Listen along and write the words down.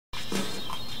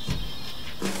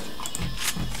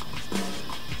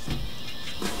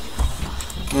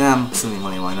I'm spending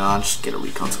money, why not? Just get a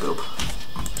recon scope.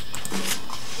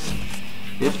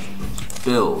 Yep.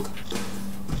 Build.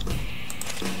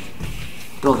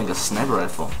 Building a sniper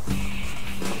rifle.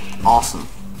 Awesome.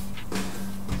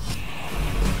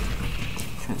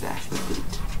 Transaction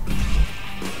complete.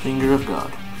 Finger of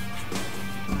God.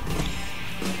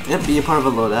 Yep, be a part of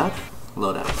a loadout.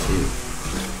 Loadout too.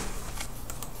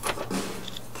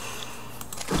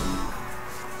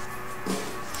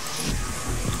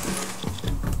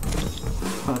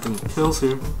 Fucking pills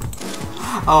here.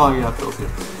 Oh, I got pills here.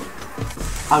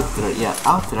 Outfit, yeah,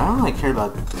 outfit. I don't really care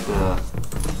about the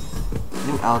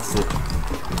new outfit.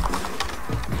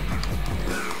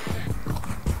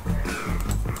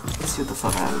 Let's see what the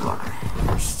fuck I have in locker.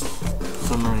 First,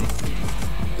 summary,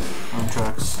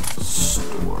 contracts,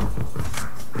 store.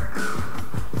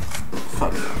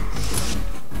 Fuck that.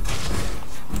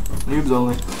 Noobs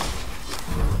only.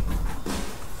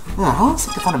 Yeah, how long does it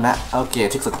take to find a map? Okay,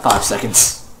 it takes like 5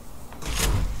 seconds.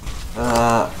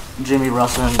 Jimmy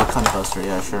Russell and the Cunbuster,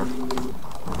 yeah, sure.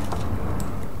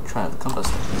 Try the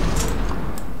Cunbuster.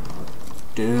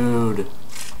 Dude.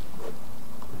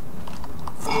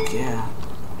 Fuck yeah.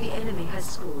 The enemy has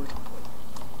scored.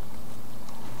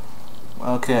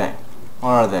 Okay.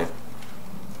 Where are they?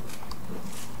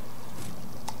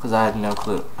 Because I had no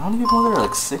clue. How many people are there?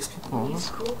 Like 6 people? New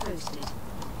score posted.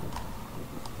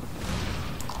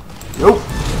 Yo!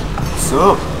 What's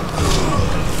up?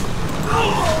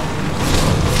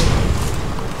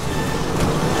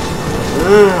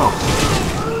 Damn!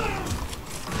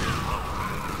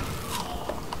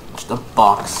 Just a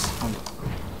box. I'm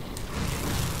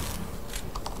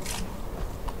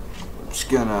just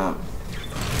gonna...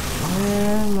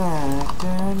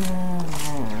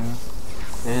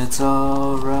 It's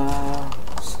alright.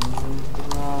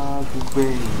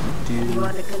 You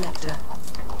are the collector.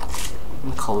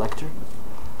 Collector?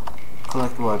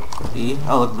 Collect what? E?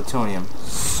 Oh, look, plutonium.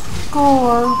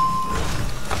 Score!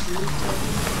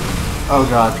 Oh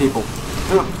god, people.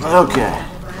 Okay.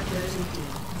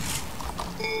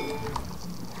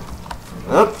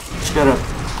 Up, just gotta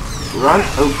run.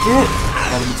 Okay.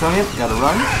 Got a plutonium, gotta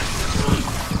run.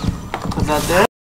 Put that there.